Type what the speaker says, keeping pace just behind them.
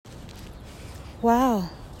wow,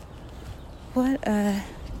 what a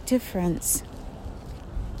difference.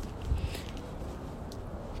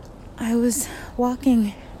 I was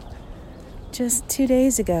walking just 2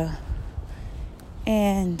 days ago,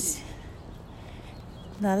 and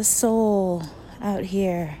not a soul out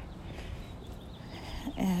here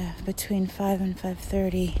between 5 and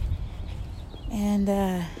 5:30, and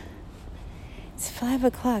it's 5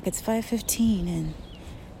 o'clock, it's 5:15, and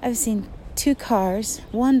I've seen 2 cars,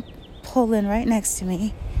 one pull in right next to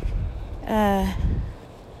me. I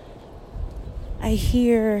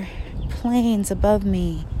hear planes above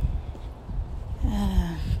me.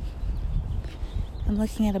 I'm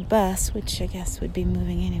looking at a bus, which I guess would be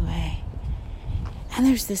moving anyway. And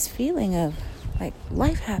there's this feeling of like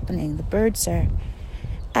life happening. The birds are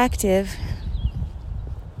active,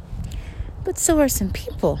 but so are some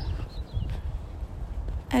people.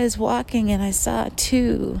 I was walking and I saw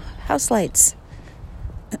 2 house lights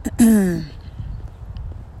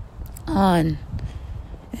on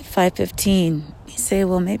at 5:15. You say,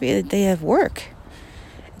 well, maybe they have work.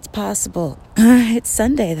 It's possible. It's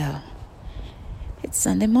Sunday, though. It's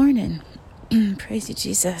Sunday morning. Praise you,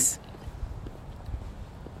 Jesus.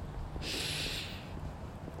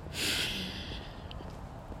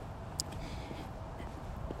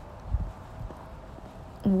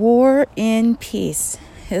 War in peace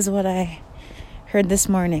is what I heard this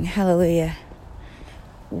morning. Hallelujah.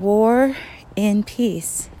 War in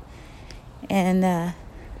peace. And the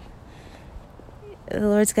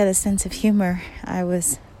Lord's got a sense of humor. I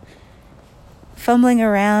was fumbling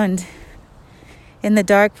around in the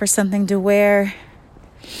dark for something to wear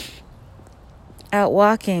out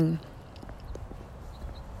walking.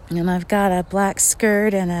 And I've got a black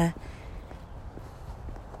skirt and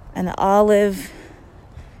an olive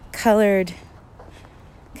colored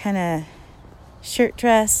kind of shirt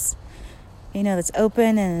dress, that's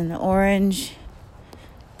open, and an orange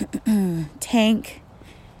tank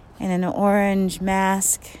and an orange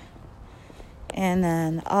mask and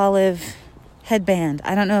an olive headband.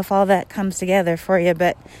 I don't know if all that comes together for you,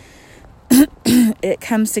 but it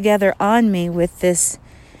comes together on me with this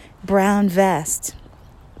brown vest.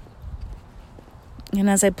 And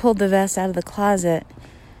as I pulled the vest out of the closet,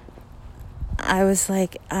 I was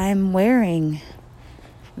like, I'm wearing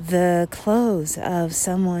the clothes of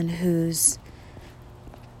someone who's,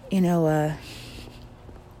 a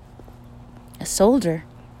soldier.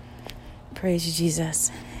 Praise you,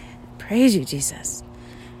 Jesus. Praise you, Jesus.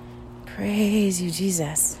 Praise you,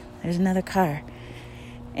 Jesus. There's another car.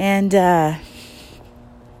 And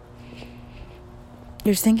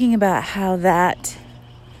you're thinking about how that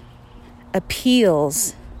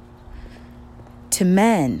appeals to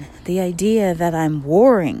men. The idea that I'm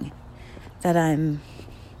warring, that I'm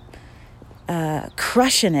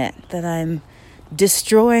crushing it, that I'm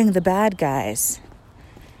destroying the bad guys.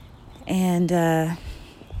 And the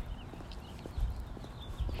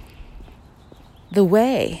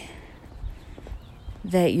way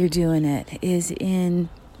that you're doing it is in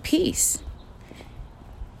peace.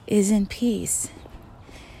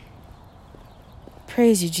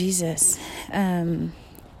 Praise you, Jesus. I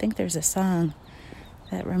think there's a song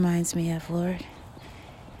that reminds me of, Lord.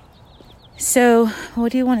 So,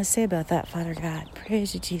 what do you want to say about that, Father God?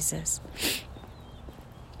 Praise you, Jesus.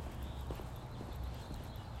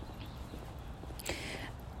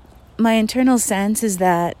 My internal sense is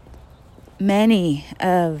that many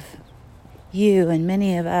of you and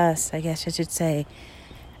many of us, I guess I should say,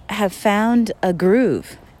 have found a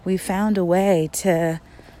groove. We found a way to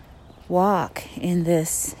walk in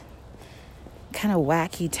this kind of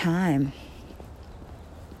wacky time.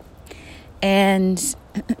 And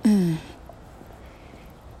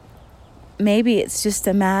maybe it's just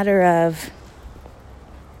a matter of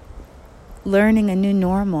learning a new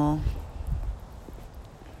normal.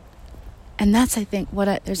 And that's, I think,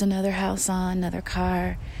 there's another house on, another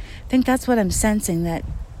car. I think that's what I'm sensing, that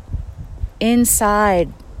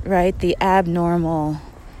inside, right, the abnormal,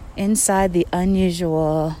 inside the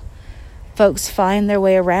unusual, folks find their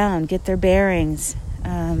way around, get their bearings,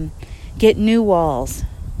 get new walls,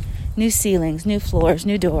 new ceilings, new floors,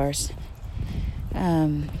 new doors.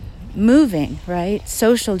 Moving, right?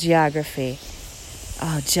 Social geography.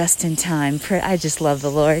 Oh, just in time. I just love the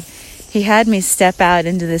Lord. He had me step out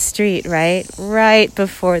into the street, right? Right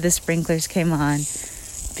before the sprinklers came on.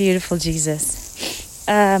 Beautiful Jesus.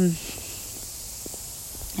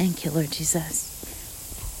 Thank you, Lord Jesus.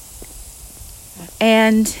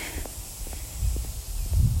 And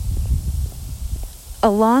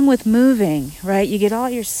along with moving, right, you get all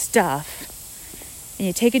your stuff and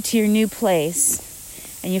you take it to your new place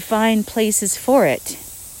and you find places for it.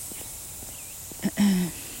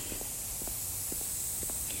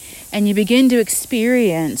 And you begin to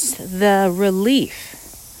experience the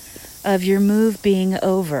relief of your move being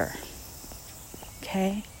over.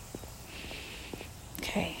 Okay?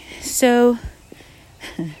 Okay. So,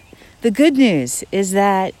 the good news is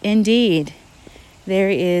that indeed there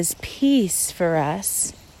is peace for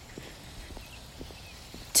us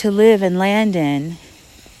to live and land in,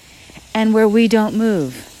 and where we don't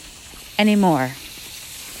move anymore.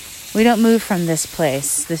 We don't move from this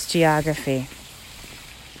place, this geography.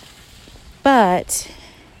 But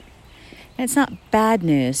it's not bad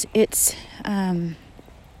news. It's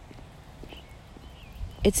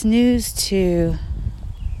news to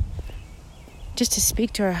just to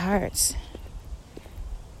speak to our hearts.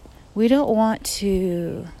 We don't want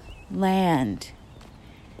to land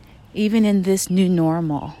even in this new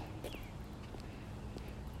normal.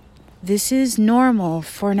 This is normal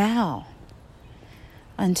for now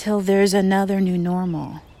until there's another new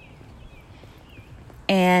normal.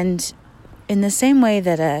 And in the same way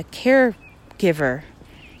that a caregiver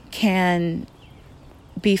can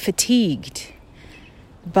be fatigued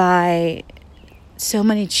by so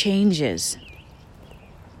many changes,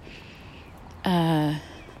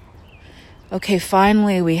 okay,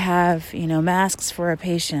 finally we have, masks for our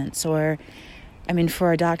patients, for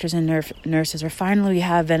our doctors and nurses, or finally we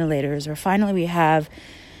have ventilators, or finally we have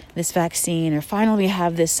this vaccine, or finally we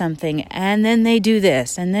have this something, and then they do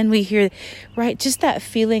this, and then we hear, right, just that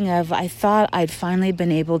feeling of, I thought I'd finally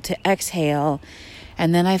been able to exhale,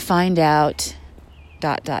 and then I find out, ...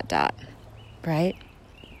 right?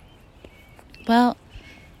 Well,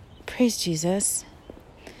 praise Jesus.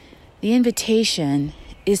 The invitation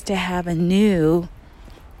is to have a new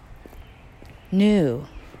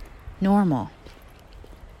normal.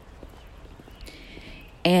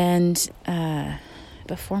 And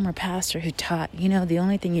the former pastor who taught, the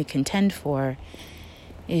only thing you contend for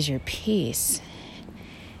is your peace.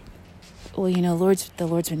 Well, the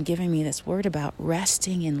Lord's been giving me this word about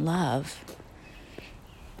resting in love,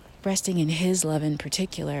 resting in His love in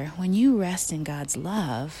particular. When you rest in God's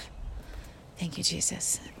love, thank you,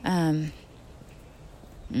 Jesus. When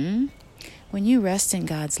you rest in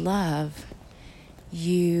God's love,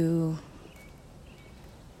 you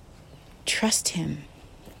trust Him.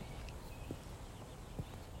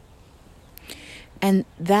 And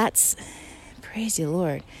that's, praise you,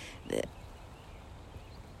 Lord,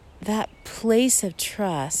 that place of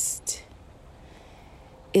trust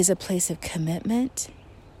is a place of commitment,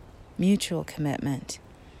 mutual commitment,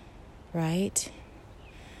 right?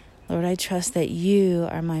 Lord, I trust that You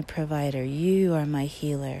are my provider. You are my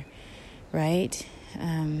healer, right?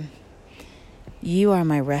 You are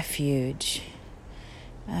my refuge.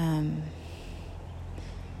 I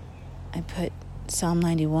put Psalm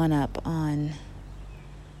 91 up on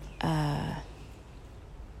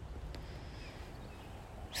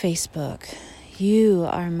Facebook. You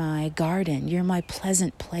are my garden. You're my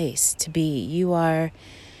pleasant place to be. You are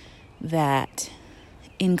that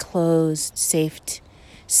enclosed, safe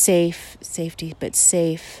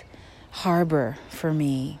harbor for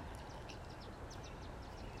me.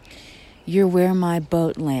 You're where my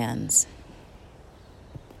boat lands,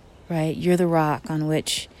 right? You're the rock on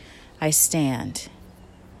which I stand.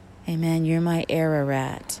 Amen. You're my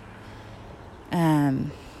Ararat.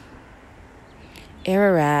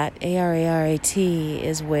 Ararat, A-R-A-R-A-T,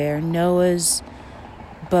 is where Noah's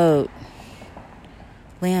boat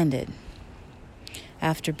landed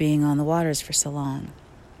after being on the waters for so long.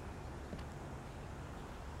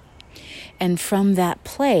 And from that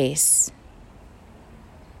place,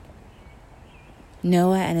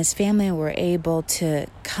 Noah and his family were able to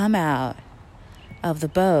come out of the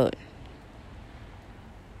boat.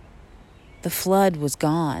 The flood was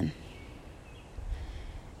gone,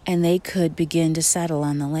 and they could begin to settle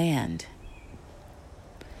on the land.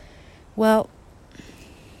 Well,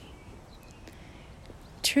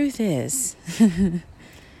 truth is,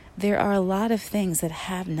 there are a lot of things that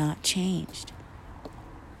have not changed.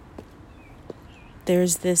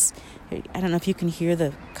 There's this, I don't know if you can hear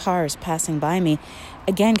the cars passing by me.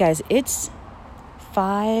 Again, guys, it's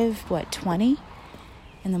 5:20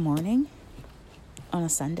 in the morning on a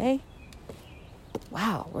Sunday.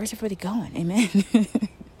 Wow, where's everybody going? Amen.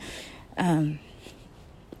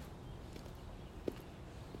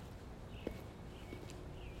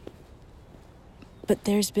 But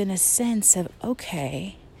there's been a sense of,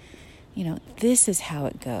 okay, this is how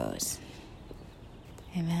it goes.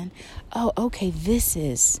 Amen. Oh, okay, this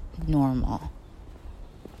is normal.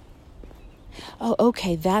 Oh,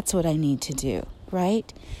 okay, that's what I need to do,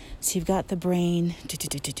 right? So you've got the brain,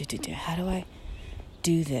 how do I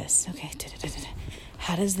do this? Okay,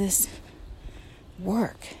 how does this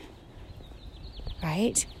work?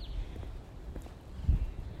 Right?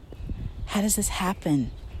 how does this happen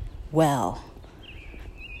well,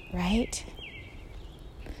 right?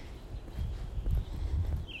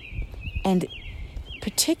 And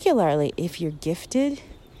particularly if you're gifted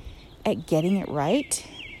at getting it right,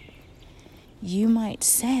 you might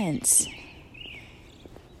sense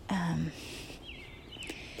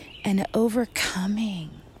an overcoming.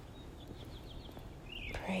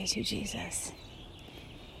 Praise you, Jesus.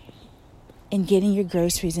 In getting your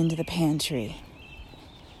groceries into the pantry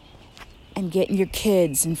and getting your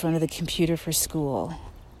kids in front of the computer for school,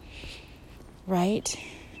 right?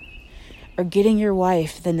 Or getting your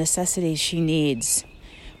wife the necessities she needs,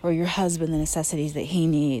 or your husband the necessities that he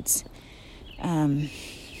needs.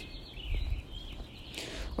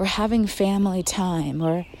 Or having family time,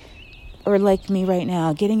 or like me right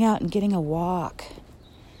now, getting out and getting a walk.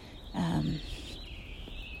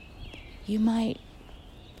 You might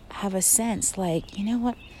have a sense like, you know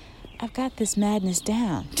what, I've got this madness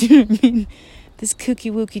down. Do you know what I mean? This kooky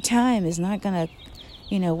wooky time is not gonna,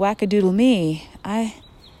 wackadoodle me. I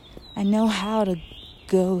know how to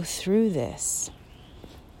go through this.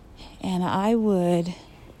 And I would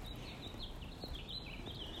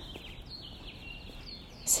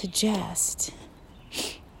suggest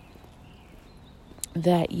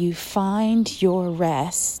that you find your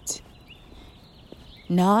rest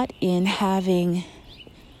not in having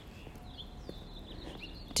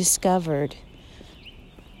discovered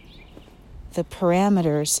the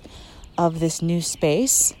parameters of this new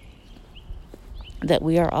space that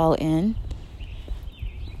we are all in,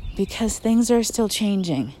 because things are still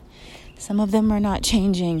changing. Some of them are not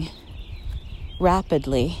changing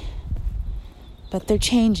rapidly, but they're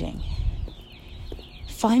changing.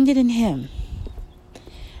 Find it in Him.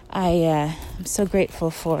 I'm so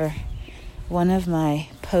grateful for one of my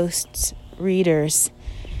post readers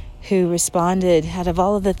who responded, out of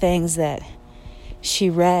all of the things that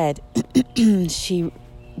she read, she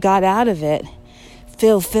got out of it,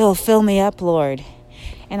 fill me up, Lord.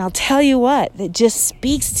 And I'll tell you what, that just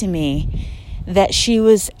speaks to me that she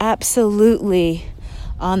was absolutely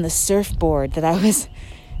on the surfboard that I was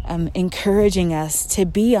encouraging us to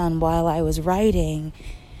be on while I was writing.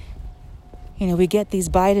 We get these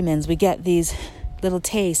vitamins, we get these little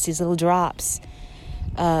tastes, these little drops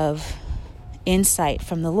of insight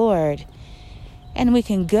from the Lord, and we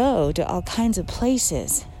can go to all kinds of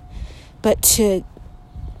places, but to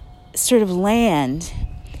sort of land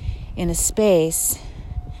in a space,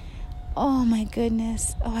 oh my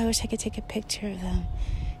goodness, I wish I could take a picture of them,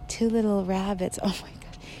 2 little rabbits, oh my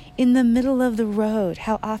God, in the middle of the road.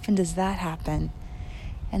 How often does that happen?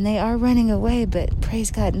 And they are running away, but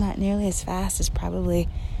praise God, not nearly as fast as probably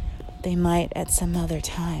they might at some other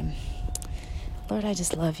time. Lord, I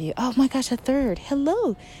just love you. Oh my gosh, a third.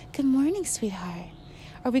 Hello. Good morning, sweetheart.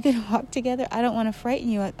 Are we going to walk together? I don't want to frighten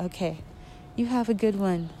you. Okay. You have a good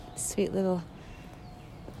one. Sweet little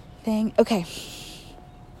thing. Okay.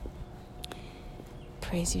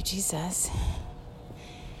 Praise you, Jesus.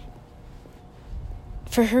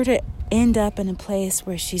 For her to end up in a place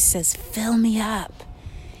where she says, fill me up,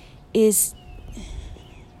 is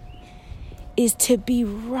to be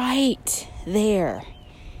right there,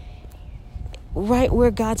 right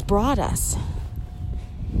where God's brought us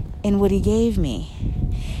in what He gave me.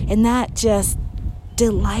 And that just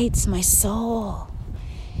delights my soul.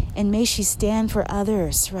 And may she stand for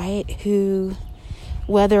others, right, who,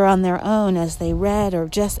 whether on their own as they read or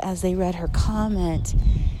just as they read her comment,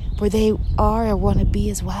 where they are or want to be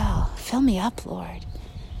as well. Fill me up, Lord.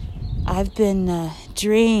 I've been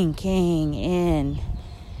drinking in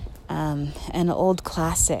an old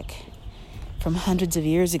classic from hundreds of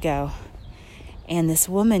years ago. And this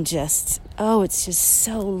woman just, it's just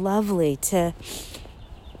so lovely to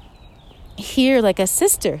hear, like a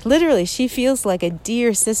sister. Literally, she feels like a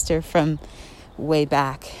dear sister from way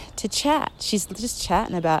back to chat. She's just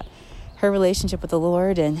chatting about her relationship with the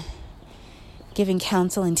Lord and giving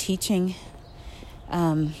counsel and teaching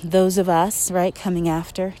those of us, right, coming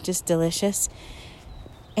after. Just delicious.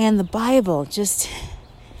 And the Bible, just,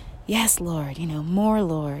 yes, Lord, more,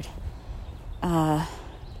 Lord.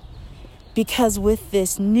 Because with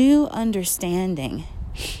this new understanding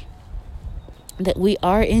that we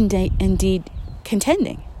are indeed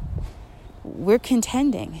contending. We're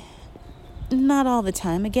contending. Not all the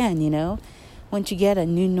time. Again, once you get a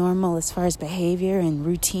new normal as far as behavior and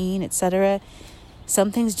routine, etc., some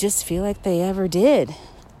things just feel like they ever did.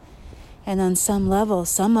 And on some level,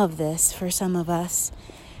 some of this, for some of us,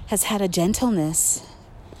 has had a gentleness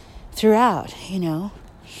throughout,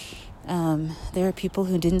 There are people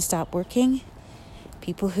who didn't stop working,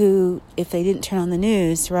 people who, if they didn't turn on the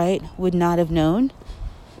news, right, would not have known.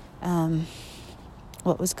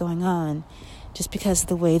 what was going on, just because of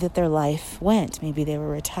the way that their life went. Maybe they were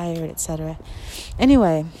retired, etc.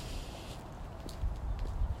 Anyway,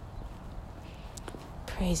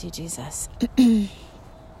 praise you, Jesus.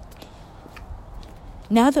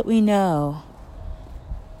 Now that we know,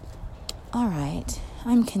 all right,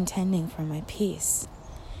 I'm contending for my peace.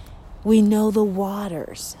 We know the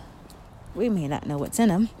waters. We may not know what's in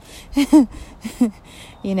them,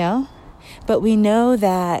 but we know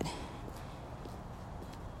that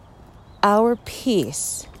our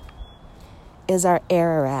peace is our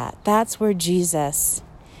Ararat. That's where Jesus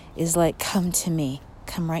is like, come to me.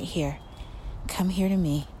 Come right here. Come here to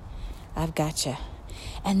me. I've got you.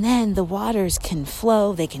 And then the waters can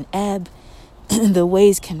flow. They can ebb. The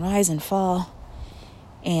waves can rise and fall.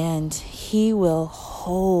 And he will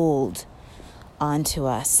hold on to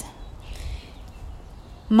us.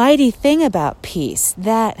 Mighty thing about peace,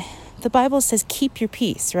 that the Bible says keep your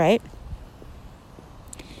peace, right?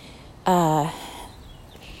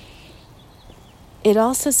 It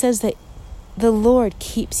also says that the Lord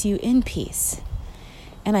keeps you in peace.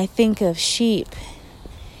 And I think of sheep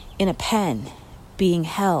in a pen, being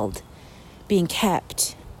held, being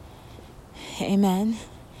kept. Amen.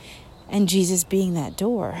 And Jesus being that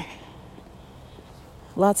door.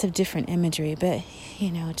 Lots of different imagery, but,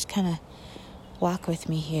 just kind of walk with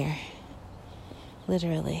me here.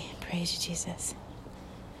 Literally. Praise you, Jesus.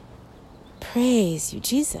 Praise you,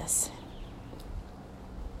 Jesus.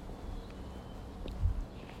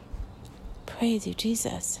 Praise you,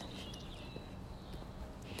 Jesus.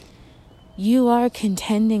 You are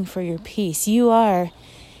contending for your peace. You are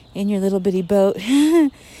in your little bitty boat.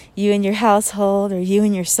 You in your household, or you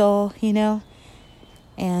in your soul,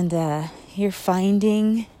 And you're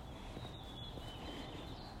finding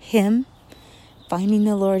him, finding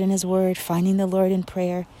the Lord in his word, finding the Lord in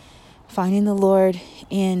prayer, finding the Lord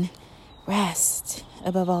in rest,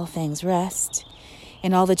 above all things, rest,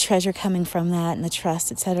 and all the treasure coming from that, and the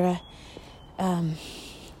trust, etc. And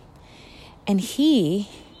he,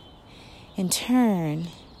 in turn,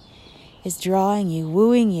 is drawing you,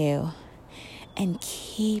 wooing you, and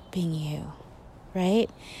keeping you, right?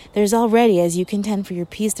 There's already, as you contend for your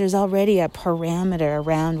peace, there's already a parameter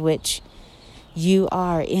around which you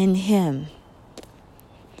are in him,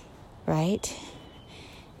 right?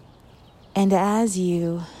 And as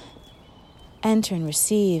you enter and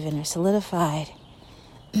receive and are solidified,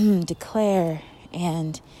 declare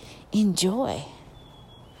and enjoy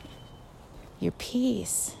your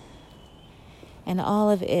peace and all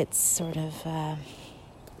of its sort of,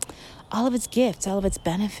 all of its gifts, all of its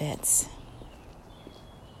benefits.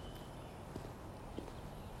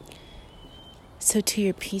 So to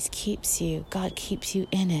your peace keeps you. God keeps you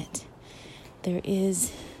in it. There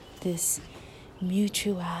is this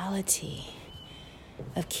mutuality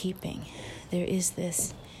of keeping. There is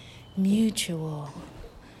this mutual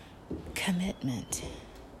commitment.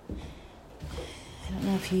 I don't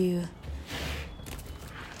know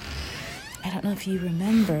if you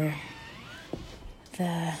remember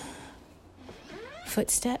the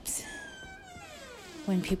footsteps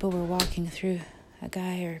when people were walking through, a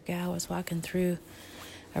guy or gal was walking through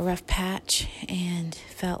a rough patch and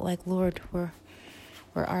felt like, Lord, where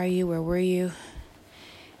are you? Where were you?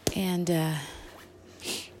 And or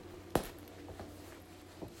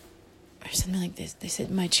something like this. They said,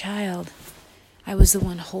 my child, I was the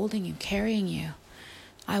one holding you, carrying you.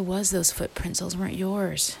 I was those footprints. Those weren't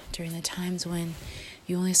yours during the times when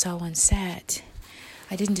you only saw one set.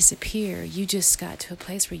 I didn't disappear. You just got to a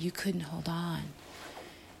place where you couldn't hold on.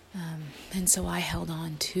 And so I held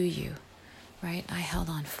on to you, right? I held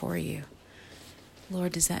on for you.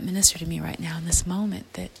 Lord, does that minister to me right now in this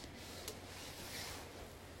moment, that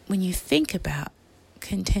when you think about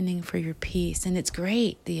contending for your peace, and it's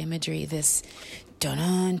great, the imagery, this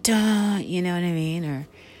dun-dun-dun, you know what I mean? Or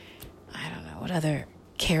I don't know, what other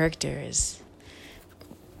character is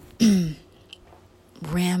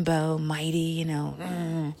Rambo, mighty,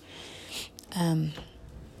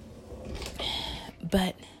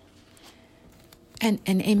 but and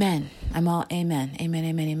amen. I'm all amen. Amen,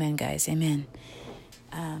 amen, amen, guys. Amen.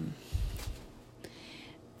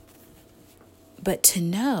 But to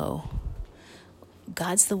know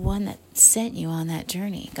God's the one that sent you on that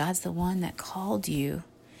journey. God's the one that called you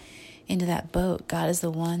into that boat. God is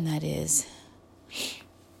the one that is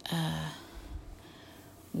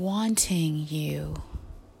wanting you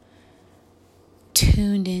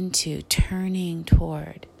tuned into, turning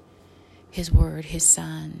toward his word, his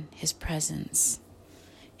son, his presence,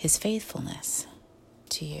 his faithfulness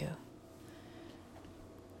to you.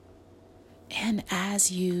 And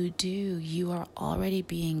as you do, you are already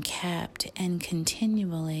being kept, and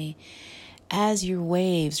continually, as your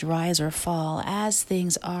waves rise or fall, as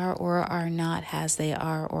things are or are not, as they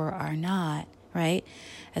are or are not, right?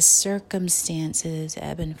 As circumstances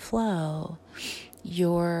ebb and flow,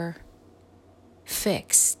 you're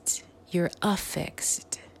fixed, you're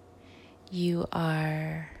affixed, you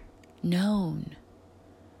are known.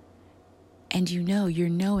 And you're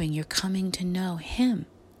knowing, you're coming to know Him.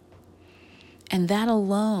 And that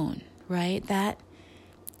alone, right? That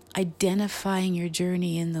identifying your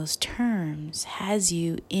journey in those terms has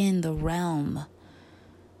you in the realm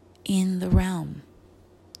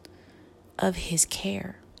of His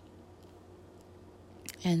care.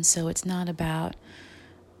 And so it's not about,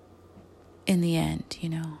 in the end,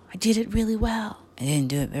 I did it really well. I didn't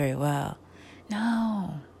do it very well.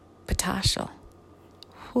 No, potential.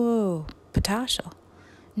 Whoa, potential.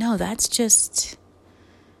 No, that's just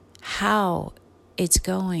how it's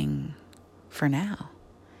going for now.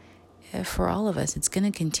 For all of us, it's going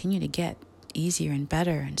to continue to get easier and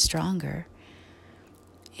better and stronger.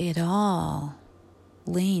 It all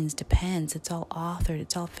depends. It's all authored.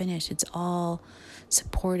 It's all finished. It's all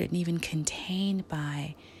supported and even contained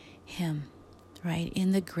by Him, right?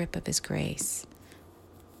 In the grip of His grace.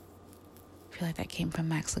 I feel like that came from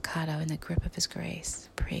Max Lucado, in the grip of His grace.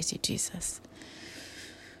 Praise you, Jesus.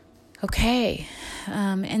 Okay.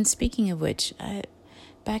 And speaking of which,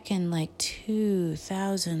 back in like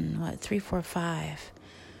 2000, 3, 4, 5,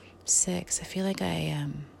 6, I feel like I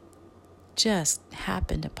just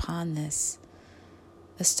happened upon this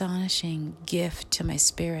astonishing gift to my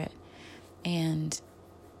spirit. And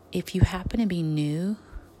if you happen to be new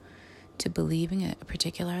to believing it,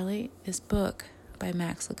 particularly this book by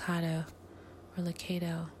Max Lucado,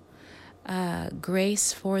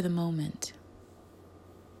 Grace for the Moment.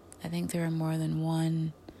 I think there are more than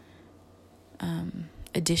one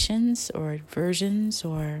editions or versions,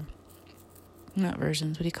 or not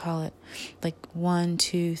versions, what do you call it? Like 1,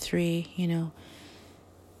 2, 3,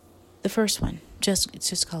 The first one, it's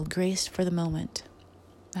just called Grace for the Moment.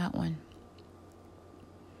 That one.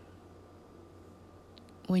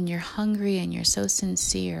 When you're hungry and you're so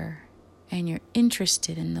sincere and you're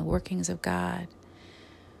interested in the workings of God,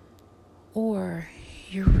 or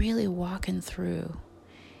you're really walking through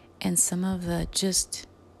and some of the just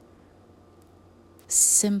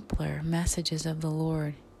simpler messages of the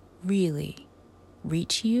Lord really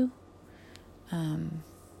reach you,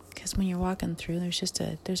 because when you're walking through,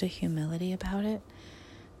 there's a humility about it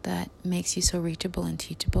that makes you so reachable and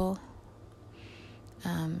teachable.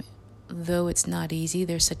 Though it's not easy,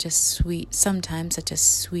 there's sometimes such a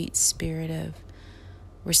sweet spirit of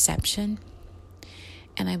reception.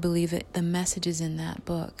 And I believe that the messages in that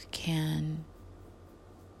book can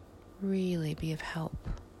really be of help.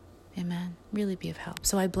 Amen. Really be of help.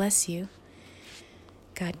 So I bless you.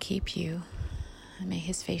 God keep you. And may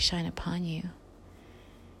His face shine upon you.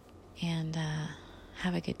 And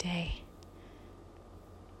have a good day.